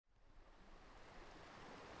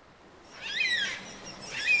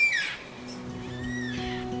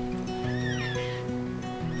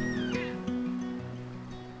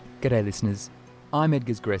G'day listeners, I'm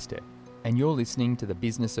Edgars Greste and you're listening to The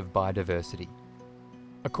Business of Biodiversity.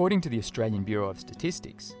 According to the Australian Bureau of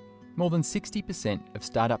Statistics, more than 60% of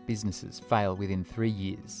startup businesses fail within 3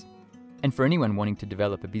 years. And for anyone wanting to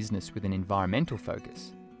develop a business with an environmental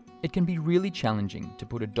focus, it can be really challenging to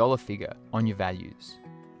put a dollar figure on your values.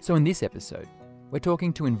 So in this episode, we're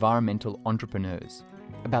talking to environmental entrepreneurs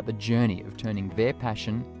about the journey of turning their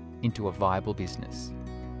passion into a viable business.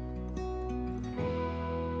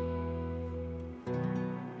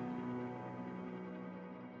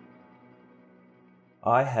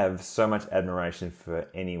 I have so much admiration for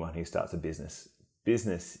anyone who starts a business.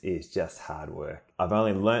 Business is just hard work. I've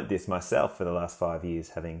only learnt this myself for the last 5 years,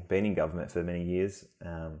 having been in government for many years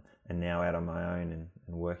and now out on my own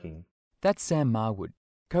and working. That's Sam Marwood,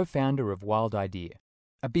 co-founder of Wild Idea,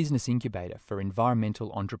 a business incubator for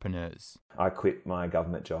environmental entrepreneurs. I quit my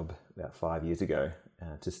government job about 5 years ago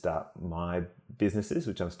to start my businesses,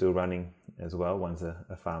 which I'm still running as well. One's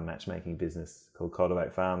a farm matchmaking business called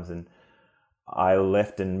Cultivate Farms, and I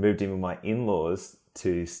left and moved in with my in-laws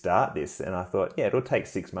to start this. And I thought, yeah, it'll take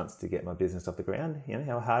 6 months to get my business off the ground. You know,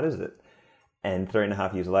 how hard is it? And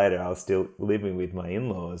 3.5 years later, I was still living with my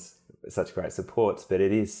in-laws, such great supports, but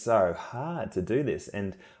it is so hard to do this.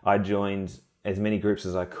 And I joined as many groups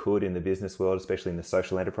as I could in the business world, especially in the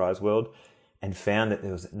social enterprise world, and found that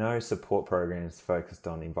there was no support programs focused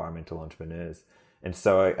on environmental entrepreneurs. And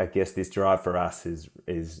so I guess this drive for us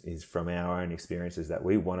is from our own experiences that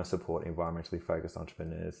we want to support environmentally focused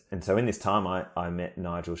entrepreneurs. And so in this time, I met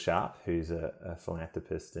Nigel Sharp, who's a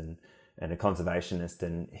philanthropist and a conservationist,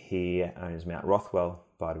 and he owns Mount Rothwell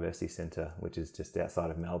Biodiversity Centre, which is just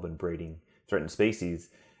outside of Melbourne, breeding threatened species.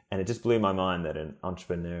 And it just blew my mind that an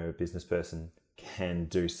entrepreneur, a business person, can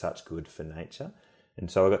do such good for nature.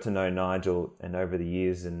 And so I got to know Nigel, and over the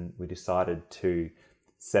years, and we decided to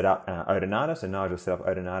set up Odonata. So Nigel set up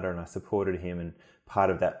Odonata and I supported him. And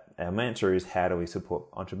part of that, our mantra is, how do we support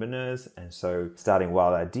entrepreneurs? And so starting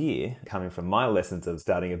Wild Idea, coming from my lessons of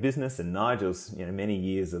starting a business and Nigel's many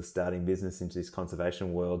years of starting business into this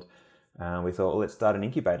conservation world, we thought, well, let's start an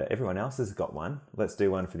incubator. Everyone else has got one. Let's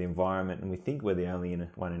do one for the environment. And we think we're the only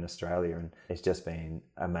one in Australia. And it's just been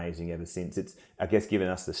amazing ever since. It's, I guess, given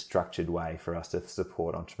us the structured way for us to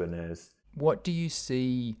support entrepreneurs. What do you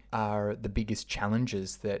see are the biggest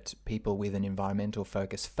challenges that people with an environmental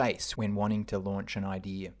focus face when wanting to launch an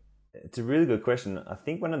idea? It's a really good question. I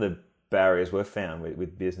think one of the barriers we've found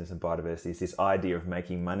with business and biodiversity is this idea of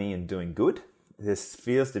making money and doing good. There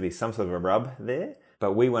feels to be some sort of a rub there,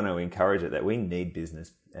 but we want to encourage it that we need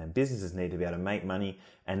business, and businesses need to be able to make money,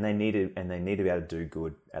 and they need to be able to do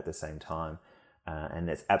good at the same time. And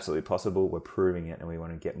it's absolutely possible. We're proving it, and we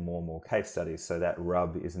want to get more and more case studies so that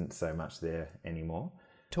rub isn't so much there anymore.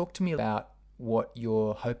 Talk to me about what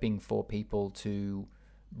you're hoping for people to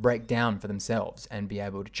break down for themselves and be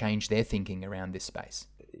able to change their thinking around this space.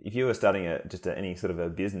 If you were starting any sort of a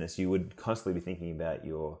business, you would constantly be thinking about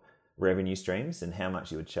your revenue streams and how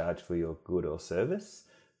much you would charge for your good or service.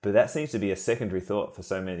 But that seems to be a secondary thought for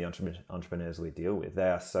so many of the entrepreneurs we deal with. They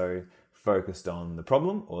are so focused on the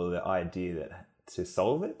problem or the idea that to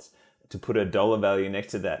solve it. To put a dollar value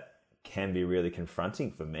next to that can be really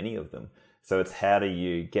confronting for many of them. So it's, how do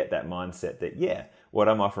you get that mindset that, yeah, what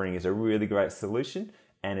I'm offering is a really great solution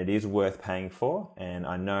and it is worth paying for, and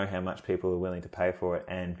I know how much people are willing to pay for it,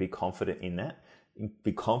 and be confident in that.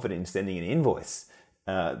 Be confident in sending an invoice.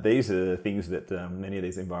 These are the things that many of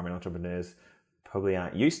these environmental entrepreneurs probably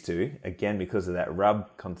aren't used to, again, because of that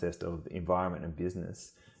rub concept of environment and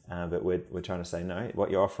business. But we're trying to say, no,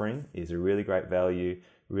 what you're offering is a really great value,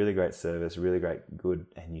 really great service, really great good,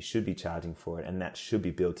 and you should be charging for it. And that should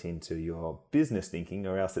be built into your business thinking,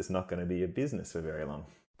 or else it's not going to be a business for very long.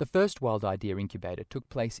 The first Wild Idea Incubator took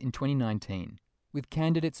place in 2019, with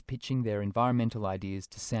candidates pitching their environmental ideas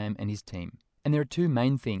to Sam and his team. And there are two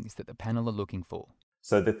main things that the panel are looking for.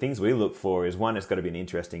 So the things we look for is, one, it's got to be an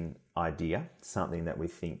interesting idea, something that we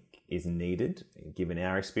think is needed given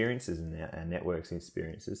our experiences and our network's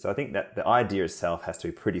experiences. So I think that the idea itself has to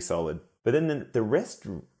be pretty solid. But then the rest,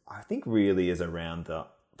 I think, really is around the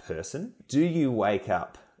person. Do you wake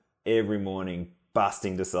up every morning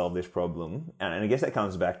busting to solve this problem? And I guess that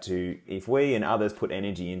comes back to, if we and others put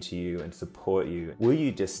energy into you and support you, will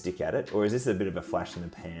you just stick at it? Or is this a bit of a flash in the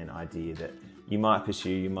pan idea that you might pursue,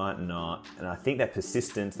 you might not? And I think that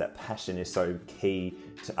persistence, that passion is so key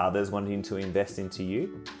to others wanting to invest into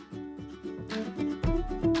you.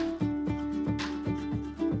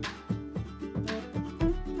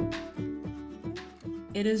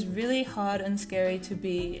 It is really hard and scary to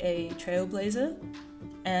be a trailblazer,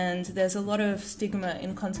 and there's a lot of stigma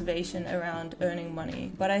in conservation around earning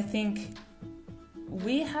money. But I think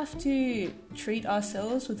We have to treat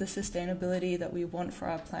ourselves with the sustainability that we want for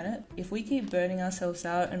our planet. If we keep burning ourselves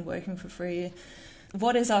out and working for free,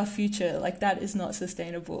 what is our future? Like, that is not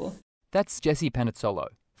sustainable. That's Jessie Panizzolo,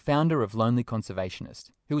 founder of Lonely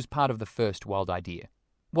Conservationist, who was part of the first Wild Idea.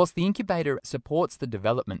 Whilst the incubator supports the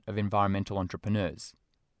development of environmental entrepreneurs,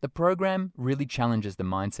 the program really challenges the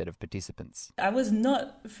mindset of participants. I was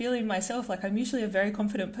not feeling myself. Like, I'm usually a very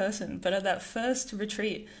confident person, but at that first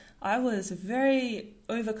retreat, I was very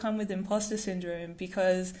overcome with imposter syndrome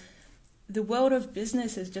because the world of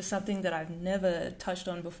business is just something that I've never touched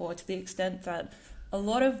on before, to the extent that a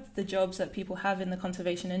lot of the jobs that people have in the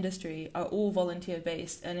conservation industry are all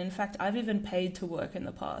volunteer-based. And in fact, I've even paid to work in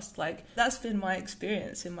the past. Like, that's been my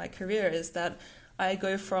experience in my career, is that I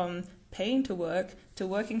go from paying to work to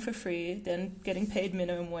working for free, then getting paid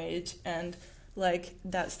minimum wage, and like,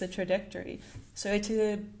 that's the trajectory. So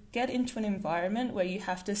to get into an environment where you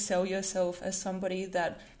have to sell yourself as somebody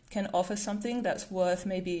that can offer something that's worth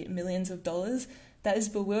maybe millions of dollars, that is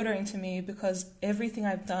bewildering to me, because everything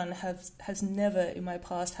I've done has never in my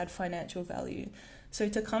past had financial value. So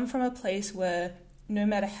to come from a place where no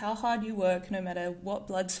matter how hard you work, no matter what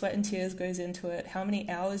blood, sweat and tears goes into it, how many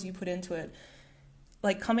hours you put into it,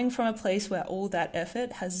 like, coming from a place where all that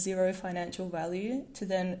effort has zero financial value to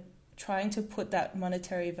then trying to put that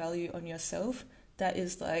monetary value on yourself, that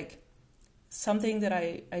is like something that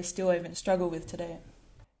I still even struggle with today.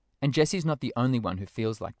 And Jessie's not the only one who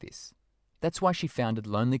feels like this. That's why she founded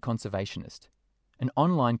Lonely Conservationist, an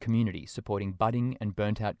online community supporting budding and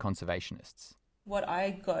burnt-out conservationists. What I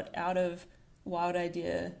got out of Wild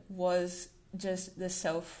Idea was just the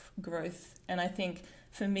self-growth. And I think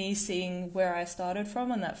for me, seeing where I started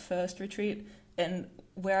from on that first retreat and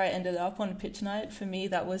where I ended up on pitch night, for me,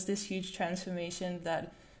 that was this huge transformation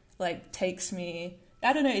that, like, takes me...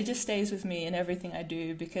 I don't know, it just stays with me in everything I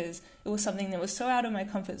do, because it was something that was so out of my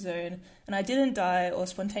comfort zone, and I didn't die or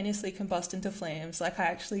spontaneously combust into flames. Like, I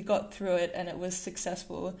actually got through it and it was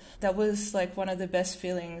successful. That was like one of the best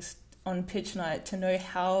feelings on pitch night, to know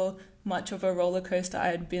how much of a roller coaster I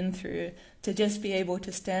had been through, to just be able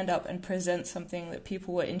to stand up and present something that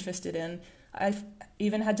people were interested in. I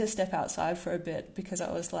even had to step outside for a bit, because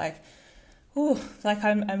I was like, oh, like,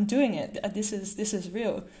 I'm doing it. This is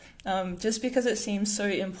real. Just because it seems so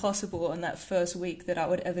impossible in that first week that I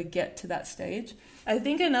would ever get to that stage. I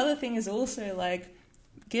think another thing is also, like,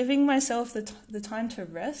 giving myself the time to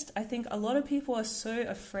rest. I think a lot of people are so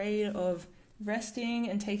afraid of resting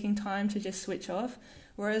and taking time to just switch off,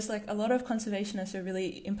 whereas, like, a lot of conservationists are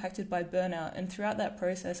really impacted by burnout, and throughout that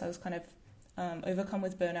process I was kind of overcome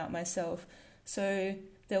with burnout myself. So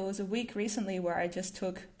there was a week recently where I just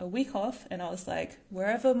took a week off, and I was like,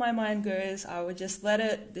 wherever my mind goes, I would just let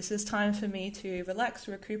it. This is time for me to relax,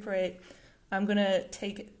 recuperate. I'm going to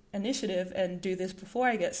take initiative and do this before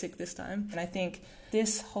I get sick this time. And I think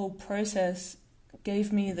this whole process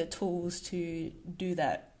gave me the tools to do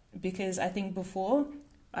that, because I think before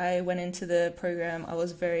I went into the program, I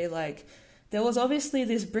was very like, there was obviously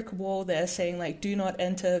this brick wall there saying, like, do not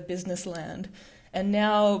enter business land. And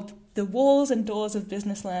now the walls and doors of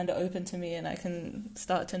business land are open to me, and I can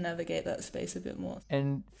start to navigate that space a bit more.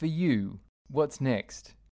 And for you, what's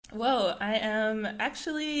next? Well, I am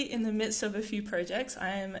actually in the midst of a few projects. I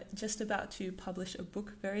am just about to publish a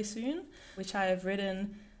book very soon, which I have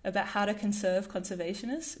written about how to conserve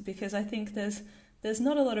conservationists, because I think there's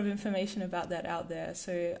not a lot of information about that out there.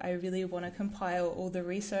 So I really want to compile all the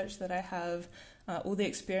research that I have, all the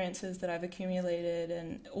experiences that I've accumulated,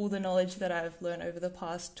 and all the knowledge that I've learned over the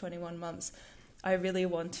past 21 months. I really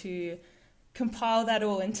want to compile that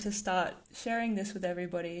all and to start sharing this with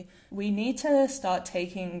everybody. We need to start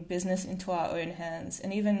taking business into our own hands.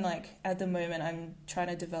 And even, like, at the moment, I'm trying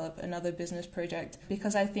to develop another business project,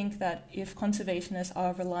 because I think that if conservationists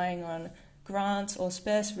are relying on grants or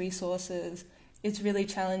scarce resources, it's really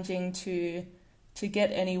challenging to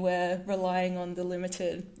get anywhere relying on the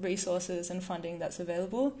limited resources and funding that's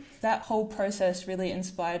available. That whole process really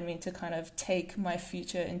inspired me to kind of take my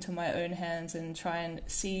future into my own hands and try and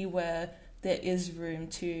see where there is room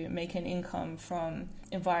to make an income from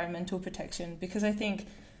environmental protection, because I think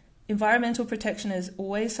environmental protection is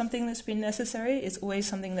always something that's been necessary. It's always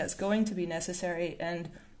something that's going to be necessary, and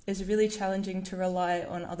it's really challenging to rely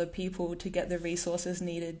on other people to get the resources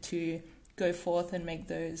needed to go forth and make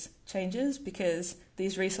those changes, because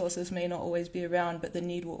these resources may not always be around, but the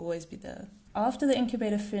need will always be there. After the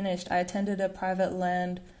incubator finished, I attended a private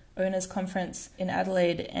land owners conference in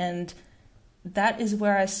Adelaide, and that is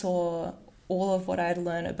where I saw all of what I had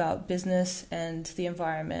learned about business and the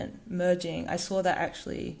environment merging. I saw that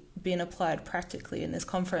actually being applied practically in this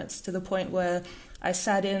conference, to the point where I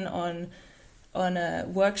sat in on on a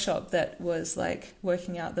workshop that was like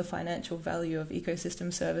working out the financial value of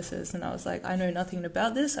ecosystem services, and I was like, I know nothing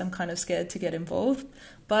about this, I'm kind of scared to get involved,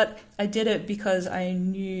 but I did it because I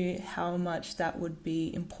knew how much that would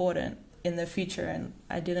be important in the future, and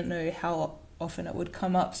I didn't know how often it would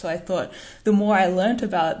come up. So I thought the more I learnt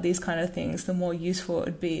about these kind of things, the more useful it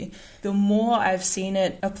would be. The more I've seen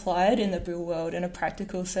it applied in the real world in a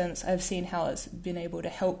practical sense, I've seen how it's been able to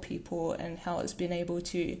help people and how it's been able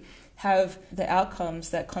to have the outcomes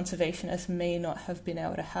that conservationists may not have been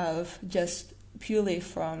able to have just purely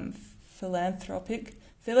from philanthropic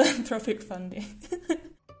funding.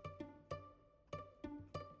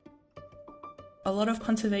 A lot of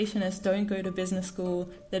conservationists don't go to business school,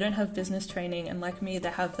 they don't have business training, and like me, they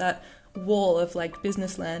have that wall of like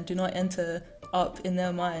business land, do not enter, up in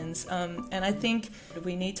their minds. And I think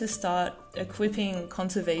we need to start equipping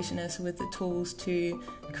conservationists with the tools to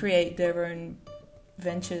create their own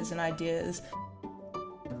ventures and ideas.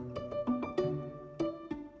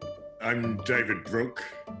 I'm David Brooke,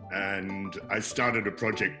 and I started a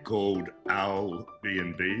project called Owl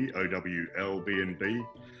B&B, OWL-B&B,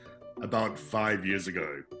 about 5 years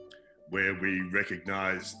ago, where we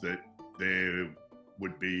recognised that there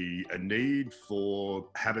would be a need for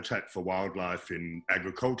habitat for wildlife in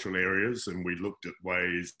agricultural areas, and we looked at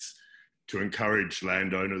ways to encourage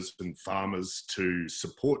landowners and farmers to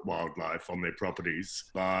support wildlife on their properties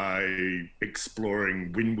by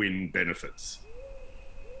exploring win-win benefits,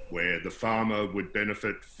 where the farmer would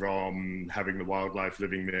benefit from having the wildlife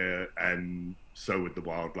living there, and so would the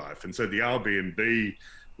wildlife. And so the Airbnb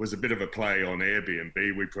was a bit of a play on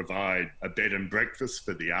Airbnb. We provide a bed and breakfast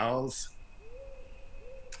for the owls,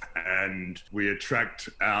 and we attract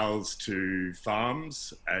owls to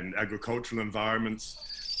farms and agricultural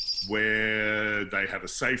environments where they have a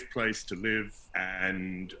safe place to live,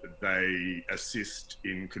 and they assist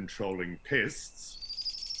in controlling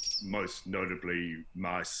pests, most notably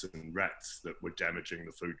mice and rats that were damaging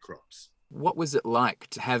the food crops. What was it like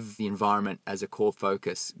to have the environment as a core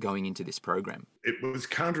focus going into this program? It was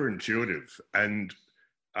counterintuitive, and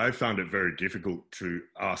I found it very difficult to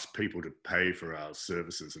ask people to pay for our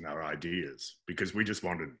services and our ideas because we just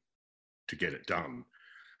wanted to get it done.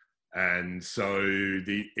 And so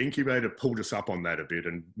the incubator pulled us up on that a bit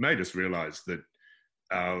and made us realize that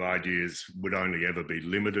our ideas would only ever be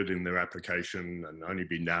limited in their application and only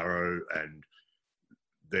be narrow, and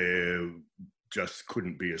there just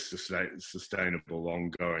couldn't be a sustainable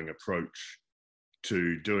ongoing approach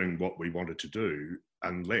to doing what we wanted to do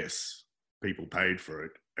unless people paid for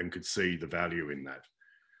it and could see the value in that.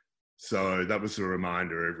 So that was a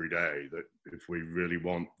reminder every day that if we really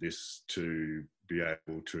want this to be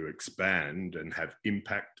able to expand and have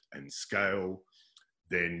impact and scale,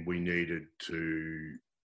 then we needed to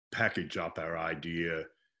package up our idea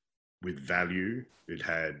with value. It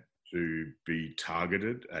had to be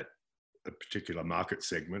targeted at a particular market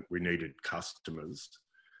segment. We needed customers,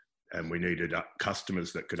 and we needed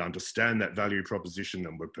customers that could understand that value proposition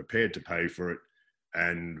and were prepared to pay for it.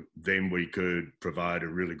 And then we could provide a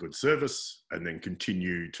really good service and then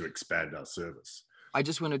continue to expand our service. I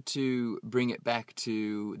just wanted to bring it back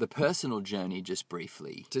to the personal journey just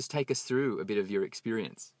briefly. Just take us through a bit of your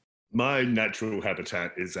experience. My natural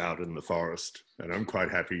habitat is out in the forest, and I'm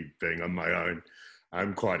quite happy being on my own.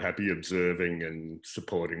 I'm quite happy observing and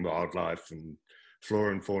supporting wildlife and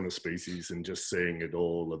flora and fauna species and just seeing it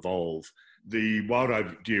all evolve. The Wild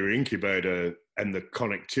Idea Incubator and the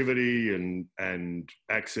connectivity and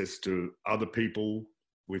access to other people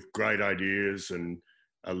with great ideas and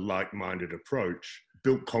a like-minded approach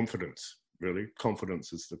built confidence, really.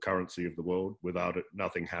 Confidence is the currency of the world. Without it,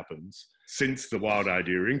 nothing happens. Since the Wild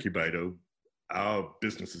Idea Incubator, our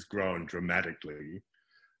business has grown dramatically.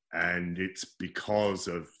 And it's because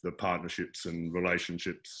of the partnerships and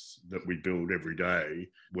relationships that we build every day,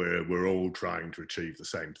 where we're all trying to achieve the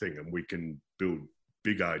same thing. And we can build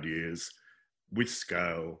big ideas with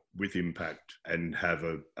scale, with impact, and have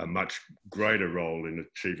a much greater role in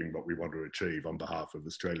achieving what we want to achieve on behalf of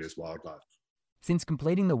Australia's wildlife. Since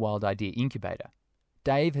completing the Wild Idea Incubator,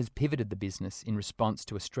 Dave has pivoted the business in response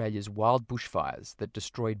to Australia's wild bushfires that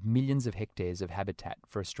destroyed millions of hectares of habitat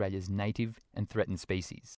for Australia's native and threatened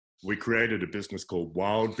species. We created a business called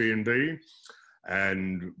Wild B&B,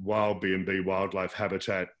 and Wild B&B Wildlife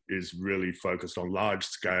Habitat is really focused on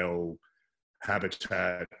large-scale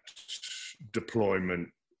habitat deployment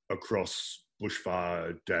across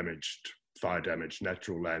fire-damaged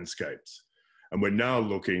natural landscapes. And we're now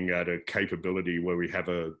looking at a capability where we have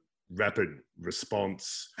a rapid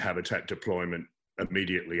response habitat deployment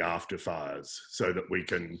immediately after fires, so that we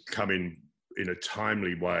can come in a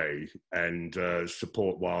timely way and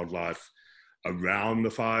support wildlife around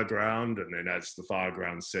the fire ground, and then as the fire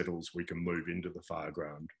ground settles, we can move into the fire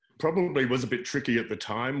ground. Probably was a bit tricky at the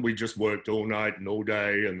time. We just worked all night and all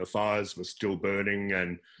day, and the fires were still burning,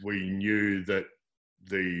 and we knew that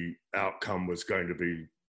the outcome was going to be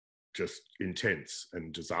just intense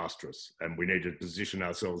and disastrous, and we needed to position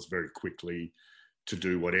ourselves very quickly to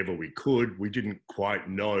do whatever we could. We didn't quite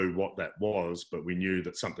know what that was, but we knew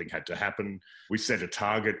that something had to happen. We set a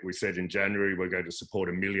target. We said in January, we're going to support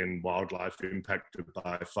 1 million wildlife impacted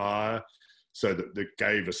by fire. So that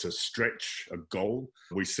gave us a stretch, a goal.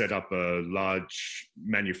 We set up a large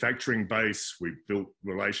manufacturing base. We built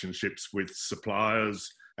relationships with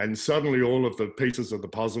suppliers, and suddenly all of the pieces of the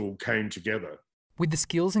puzzle came together. With the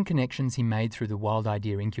skills and connections he made through the Wild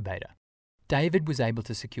Idea Incubator, David was able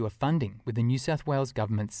to secure funding with the New South Wales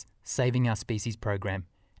Government's Saving Our Species program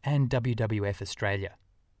and WWF Australia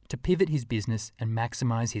to pivot his business and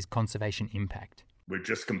maximise his conservation impact. We've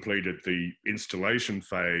just completed the installation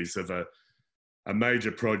phase of a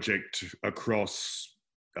major project across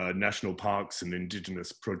national parks and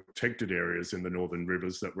Indigenous protected areas in the Northern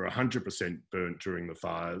Rivers that were 100% burnt during the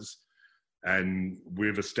fires. And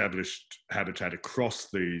we've established habitat across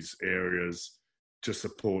these areas to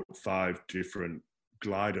support 5 different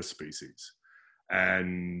glider species.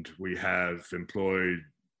 And we have employed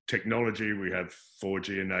technology. We have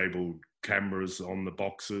 4G-enabled cameras on the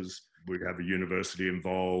boxes. We have a university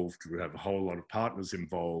involved. We have a whole lot of partners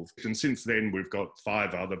involved. And since then, we've got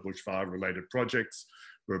 5 other bushfire-related projects.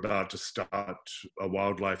 We're about to start a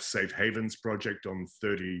wildlife safe havens project on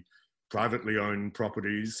 30 privately owned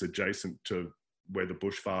properties adjacent to where the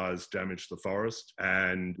bushfires damaged the forest.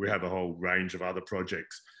 And we have a whole range of other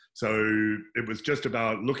projects. So it was just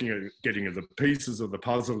about looking at getting the pieces of the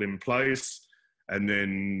puzzle in place and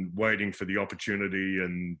then waiting for the opportunity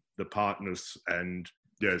and the partners. And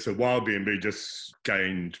yeah, so Wild B&B just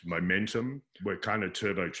gained momentum. We're kind of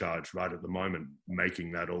turbocharged right at the moment,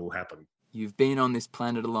 making that all happen. You've been on this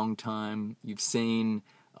planet a long time. You've seen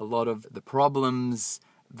a lot of the problems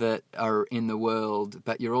that are in the world,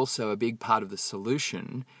 but you're also a big part of the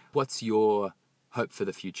solution. What's your hope for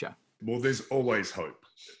the future? Well, there's always hope.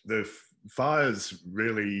 The fires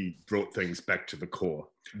really brought things back to the core.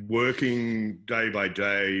 Working day by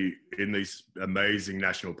day in these amazing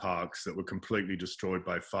national parks that were completely destroyed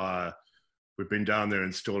by fire, we've been down there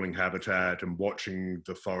installing habitat and watching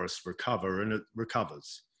the forest recover, and it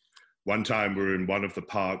recovers. One time we were in one of the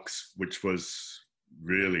parks, which was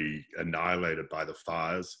really annihilated by the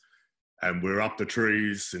fires, and we're up the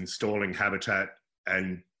trees installing habitat,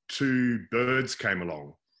 and 2 birds came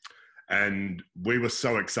along, and we were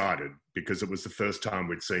so excited because it was the first time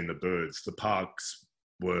we'd seen the birds. The parks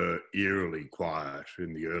were eerily quiet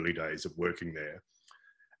in the early days of working there,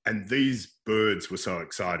 and these birds were so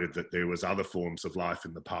excited that there was other forms of life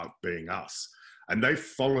in the park, being us. And they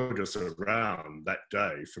followed us around that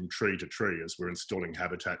day from tree to tree as we're installing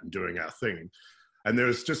habitat and doing our thing. And there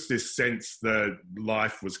was just this sense that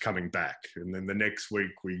life was coming back. And then the next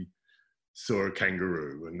week we saw a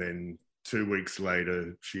kangaroo. And then 2 weeks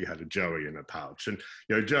later, she had a joey in her pouch. And,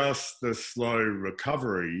 you know, just the slow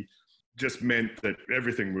recovery just meant that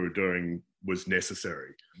everything we were doing was necessary.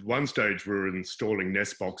 At one stage, we were installing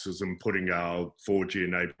nest boxes and putting our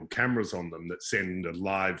 4G-enabled cameras on them that send a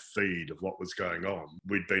live feed of what was going on.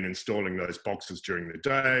 We'd been installing those boxes during the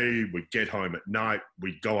day. We'd get home at night.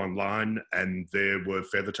 We'd go online, and there were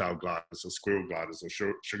feathertail gliders or squirrel gliders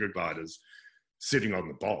or sugar gliders sitting on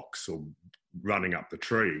the box or running up the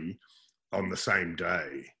tree on the same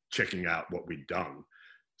day, checking out what we'd done.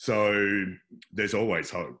 So there's always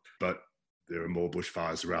hope, but there are more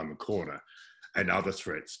bushfires around the corner and other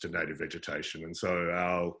threats to native vegetation. And so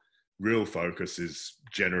our real focus is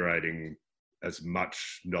generating as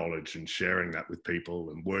much knowledge and sharing that with people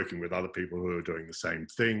and working with other people who are doing the same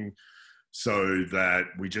thing so that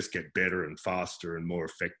we just get better and faster and more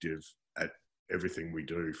effective at everything we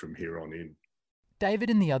do from here on in. David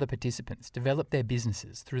and the other participants developed their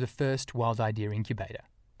businesses through the first Wild Idea Incubator,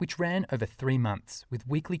 which ran over 3 months with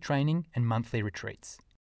weekly training and monthly retreats.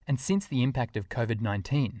 And since the impact of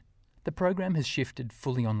COVID-19, the program has shifted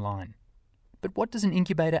fully online. But what does an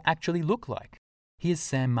incubator actually look like? Here's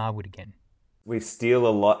Sam Marwood again. We steal a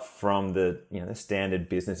lot from the standard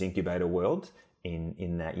business incubator world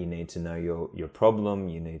in that you need to know your problem,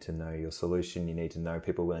 you need to know your solution, you need to know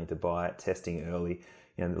people willing to buy it, testing early,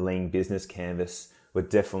 lean business canvas. We're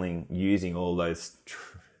definitely using all those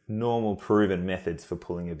normal proven methods for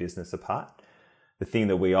pulling a business apart. The thing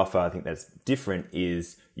that we offer, I think that's different,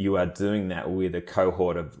 is you are doing that with a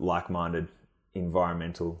cohort of like-minded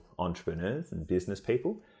environmental entrepreneurs and business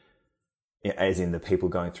people. as in the people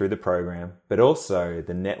going through the program, but also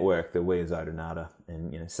the network that we as Odonata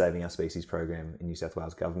and Saving Our Species program in New South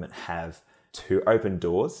Wales government have to open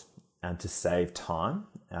doors and to save time.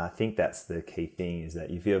 I think that's the key thing, is that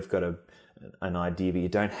if you've got an idea but you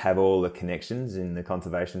don't have all the connections in the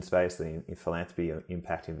conservation space, the philanthropy or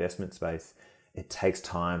impact investment space, it takes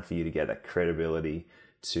time for you to get that credibility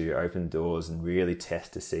to open doors and really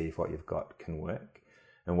test to see if what you've got can work.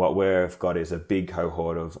 And what we've got is a big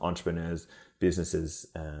cohort of entrepreneurs, businesses,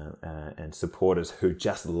 and supporters who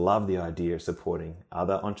just love the idea of supporting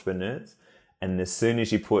other entrepreneurs. And as soon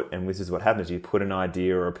as you and this is what happens, you put an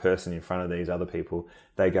idea or a person in front of these other people,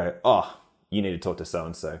 they go, oh, you need to talk to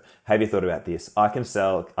so-and-so. Have you thought about this? I can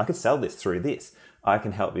sell this through this. I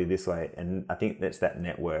can help you this way. And I think that's that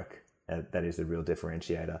network that is the real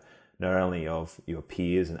differentiator, not only of your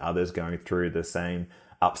peers and others going through the same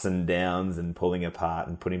ups and downs and pulling apart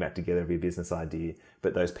and putting back together of your business idea,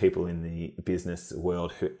 but those people in the business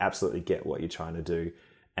world who absolutely get what you're trying to do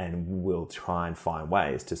and will try and find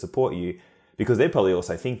ways to support you, because they're probably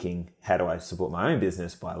also thinking, how do I support my own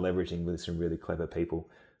business by leveraging with some really clever people?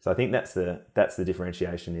 So I think that's the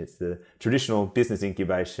differentiation. It's the traditional business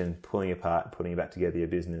incubation, pulling apart, putting back together your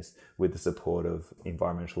business with the support of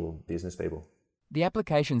environmental business people. The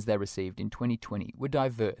applications they received in 2020 were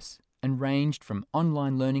diverse and ranged from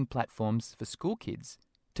online learning platforms for school kids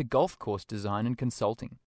to golf course design and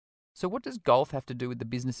consulting. So what does golf have to do with the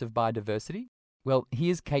business of biodiversity? Well,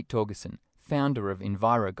 here's Kate Torgerson, founder of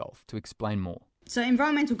EnviroGolf, to explain more. So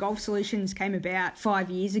Environmental Golf Solutions came about 5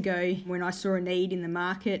 years ago when I saw a need in the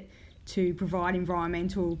market to provide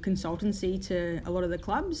environmental consultancy to a lot of the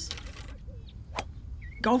clubs.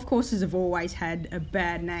 Golf courses have always had a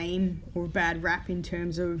bad name or a bad rap in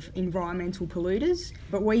terms of environmental polluters,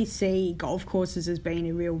 but we see golf courses as being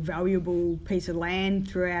a real valuable piece of land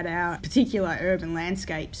throughout our particular urban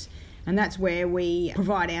landscapes, and that's where we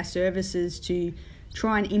provide our services to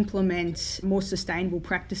try and implement more sustainable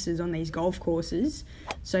practices on these golf courses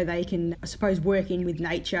so they can, I suppose, work in with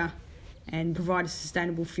nature and provide a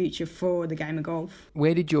sustainable future for the game of golf.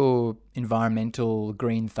 Where did your environmental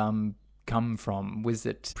green thumb come from? Was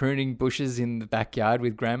it pruning bushes in the backyard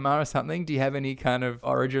with grandma or something? Do you have any kind of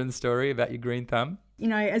origin story about your green thumb?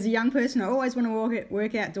 As a young person, I always want to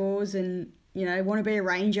work outdoors and, want to be a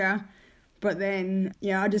ranger. But then,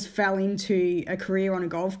 I just fell into a career on a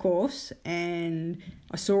golf course and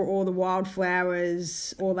I saw all the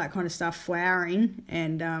wildflowers, all that kind of stuff flowering,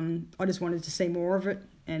 and I just wanted to see more of it.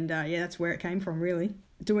 And that's where it came from, really.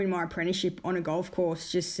 Doing my apprenticeship on a golf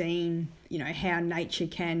course, just seeing, how nature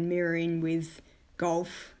can mirror in with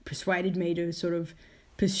golf persuaded me to sort of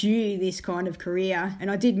pursue this kind of career. And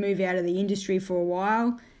I did move out of the industry for a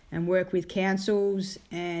while and work with councils,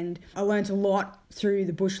 and I learnt a lot through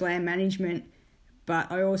the bushland management,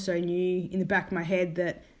 but I also knew in the back of my head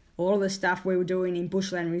that a lot of the stuff we were doing in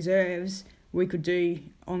bushland reserves we could do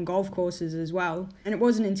on golf courses as well. And it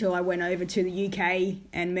wasn't until I went over to the UK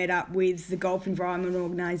and met up with the Golf Environment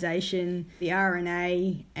Organisation, the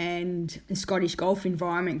RNA and the Scottish Golf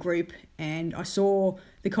Environment Group, and I saw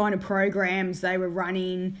the kind of programs they were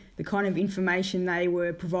running, the kind of information they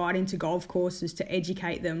were providing to golf courses to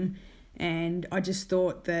educate them. And I just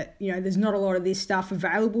thought that, there's not a lot of this stuff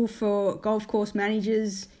available for golf course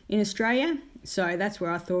managers in Australia. So that's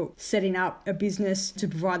where I thought setting up a business to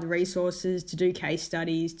provide the resources, to do case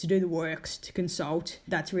studies, to do the works, to consult,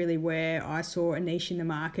 that's really where I saw a niche in the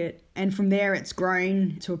market. And from there it's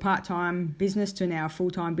grown to a part-time business to now a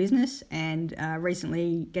full-time business, and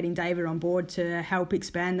recently getting David on board to help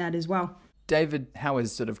expand that as well. David, how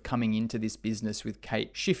has sort of coming into this business with Kate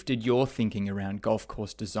shifted your thinking around golf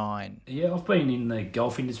course design? Yeah, I've been in the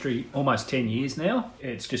golf industry almost 10 years now.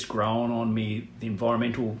 It's just grown on me the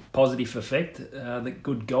environmental positive effect that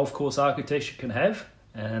good golf course architecture can have,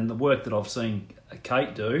 and the work that I've seen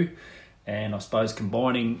Kate do, and I suppose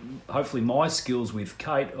combining hopefully my skills with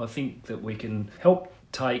Kate, I think that we can help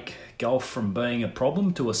take golf from being a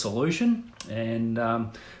problem to a solution. And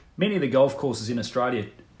many of the golf courses in Australia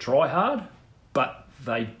try hard, but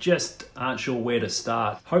they just aren't sure where to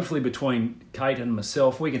start. Hopefully between Kate and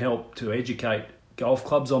myself, we can help to educate golf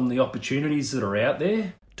clubs on the opportunities that are out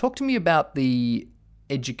there. Talk to me about the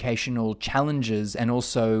educational challenges and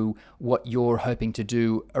also what you're hoping to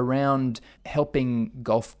do around helping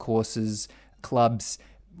golf courses, clubs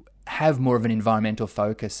have more of an environmental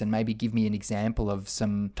focus, and maybe give me an example of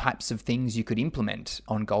some types of things you could implement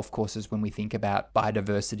on golf courses when we think about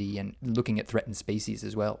biodiversity and looking at threatened species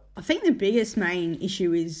as well. I think the biggest main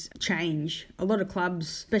issue is change. A lot of clubs,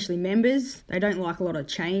 especially members, they don't like a lot of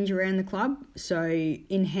change around the club. So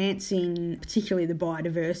enhancing particularly the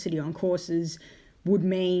biodiversity on courses would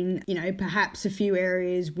mean, perhaps a few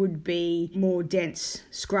areas would be more dense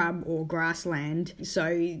scrub or grassland.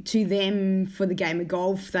 So to them, for the game of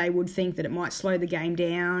golf, they would think that it might slow the game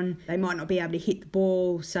down. They might not be able to hit the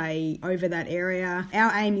ball, say, over that area.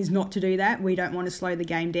 Our aim is not to do that. We don't want to slow the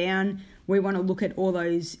game down. We want to look at all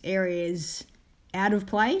those areas out of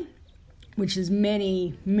play, which is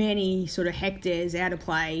many, many sort of hectares out of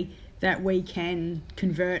play that we can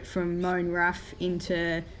convert from mown rough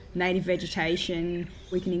into native vegetation.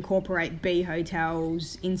 We can incorporate bee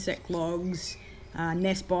hotels, insect logs,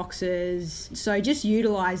 nest boxes. So just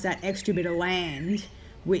utilise that extra bit of land,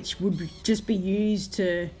 which would just be used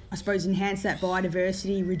to, I suppose, enhance that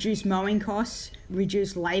biodiversity, reduce mowing costs,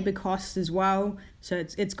 reduce labour costs as well. So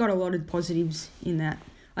it's got a lot of positives in that.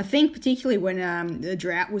 I think particularly when the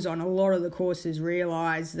drought was on, a lot of the courses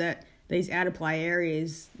realised that these out-of-play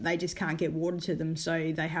areas, they just can't get water to them,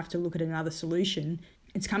 so they have to look at another solution.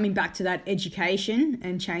 It's coming back to that education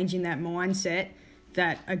and changing that mindset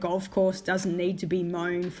that a golf course doesn't need to be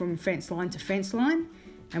mown from fence line to fence line,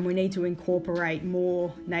 and we need to incorporate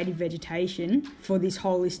more native vegetation for this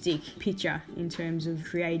holistic picture in terms of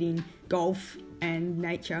creating golf and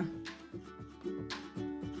nature.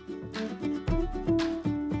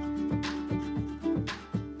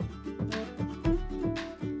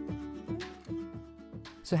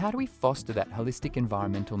 So how do we foster that holistic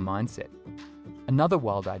environmental mindset? Another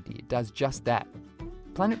wild idea does just that.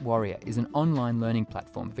 Planet Warrior is an online learning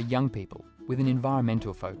platform for young people with an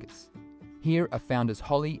environmental focus. Here are founders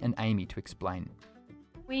Holly and Amy to explain.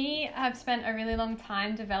 We have spent a really long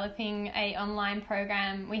time developing an online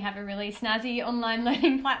program. We have a really snazzy online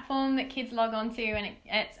learning platform that kids log onto, and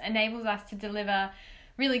it enables us to deliver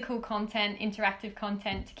really cool content, interactive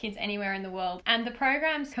content to kids anywhere in the world. And the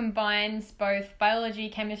program combines both biology,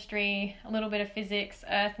 chemistry, a little bit of physics,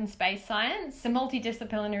 earth and space science. It's a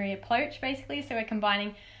multidisciplinary approach basically, so we're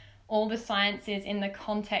combining all the sciences in the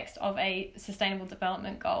context of a sustainable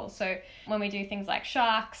development goal. So when we do things like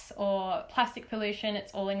sharks or plastic pollution,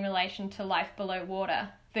 it's all in relation to life below water.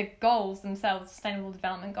 The goals themselves, sustainable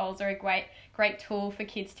development goals, are a great tool for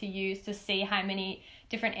kids to use to see how many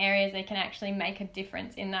different areas they can actually make a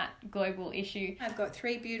difference in that global issue. I've got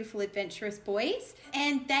 3 beautiful adventurous boys,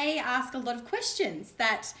 and they ask a lot of questions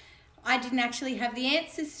that I didn't actually have the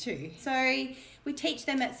answers to. So we teach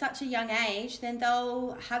them at such a young age, then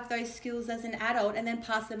they'll have those skills as an adult and then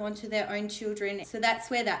pass them on to their own children. So that's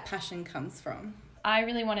where that passion comes from. I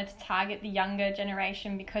really wanted to target the younger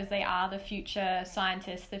generation because they are the future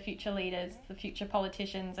scientists, the future leaders, the future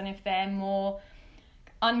politicians, and if they're more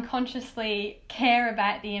unconsciously care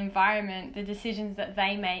about the environment, the decisions that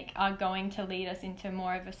they make are going to lead us into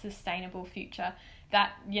more of a sustainable future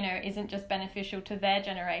that, isn't just beneficial to their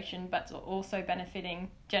generation, but also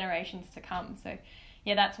benefiting generations to come. So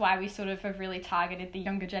yeah, that's why we sort of have really targeted the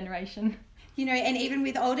younger generation. And even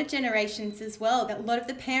with older generations as well, a lot of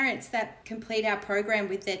the parents that complete our program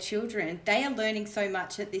with their children, they are learning so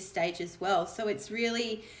much at this stage as well. So it's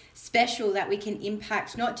really special that we can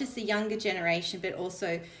impact not just the younger generation, but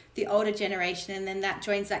also the older generation. And then that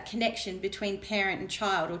joins that connection between parent and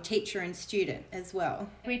child, or teacher and student as well.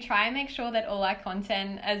 We try and make sure that all our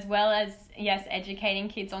content, as well as, yes, educating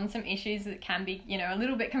kids on some issues that can be, a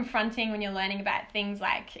little bit confronting when you're learning about things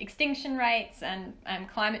like extinction rates and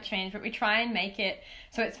climate change, but we try and make it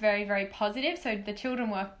so it's very, very positive. So the children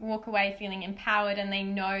walk away feeling empowered and they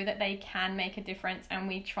know that they can make a difference, and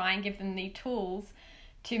we try and give them the tools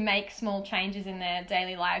to make small changes in their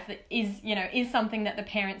daily life that is something that the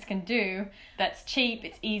parents can do, that's cheap,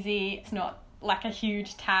 it's easy, it's not like a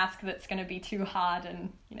huge task that's going to be too hard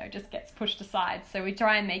and just gets pushed aside. So we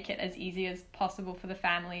try and make it as easy as possible for the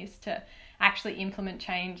families to actually implement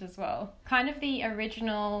change as well. Kind of the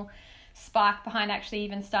original spark behind actually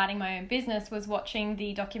even starting my own business was watching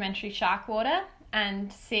the documentary Sharkwater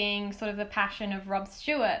and seeing sort of the passion of Rob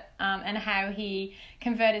Stewart and how he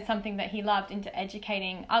converted something that he loved into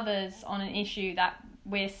educating others on an issue that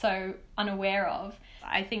we're so unaware of.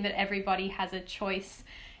 I think that everybody has a choice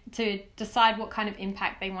to decide what kind of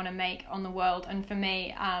impact they want to make on the world. And for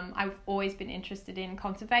me, I've always been interested in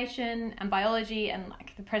conservation and biology and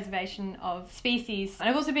like the preservation of species. And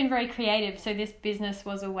I've also been very creative. So this business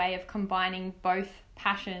was a way of combining both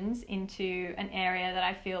passions into an area that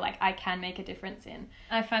I feel like I can make a difference in.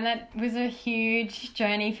 I find that was a huge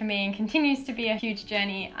journey for me and continues to be a huge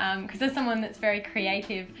journey because as someone that's very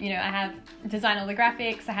creative, I have designed all the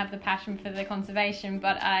graphics, I have the passion for the conservation,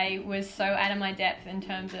 but I was so out of my depth in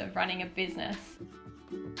terms of running a business.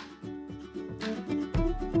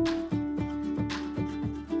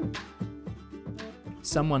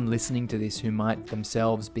 someone listening to this who might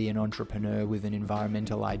themselves be an entrepreneur with an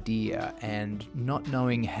environmental idea and not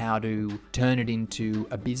knowing how to turn it into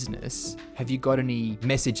a business, have you got any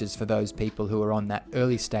messages for those people who are on that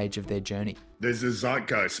early stage of their journey? There's a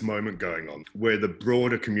zeitgeist moment going on where the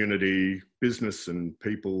broader community, business and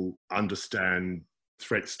people understand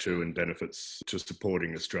threats to and benefits to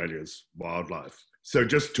supporting Australia's wildlife. So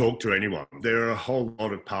just talk to anyone. There are a whole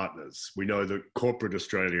lot of partners. We know that corporate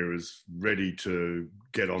Australia is ready to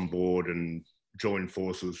get on board and join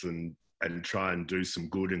forces and try and do some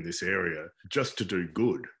good in this area, just to do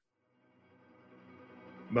good.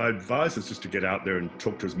 My advice is just to get out there and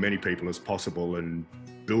talk to as many people as possible and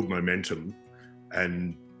build momentum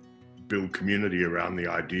and build community around the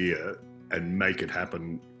idea and make it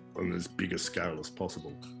happen on as big a scale as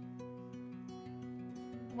possible.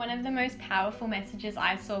 One of the most powerful messages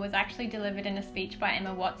I saw was actually delivered in a speech by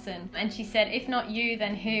Emma Watson. And she said, if not you,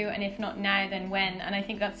 then who? And if not now, then when? And I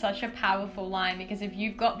think that's such a powerful line, because if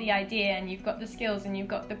you've got the idea and you've got the skills and you've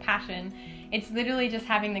got the passion, it's literally just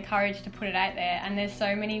having the courage to put it out there. And there's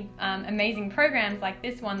so many amazing programs like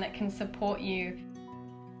this one that can support you.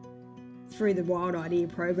 Through the Wild Idea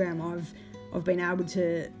program, I've been able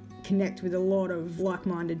to connect with a lot of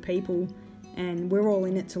like-minded people, and we're all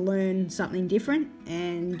in it to learn something different,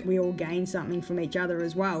 and we all gain something from each other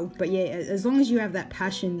as well. But yeah, as long as you have that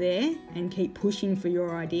passion there and keep pushing for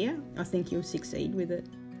your idea, I think you'll succeed with it.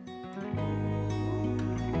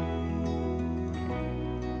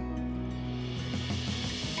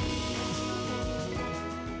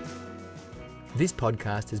 This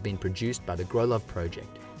podcast has been produced by the Grow Love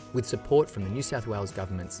Project with support from the New South Wales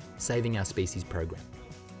Government's Saving Our Species program.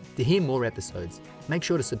 To hear more episodes, make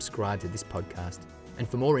sure to subscribe to this podcast, and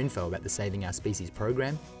for more info about the Saving Our Species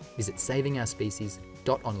program, visit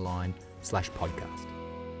savingourspecies.online/podcast.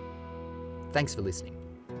 Thanks for listening.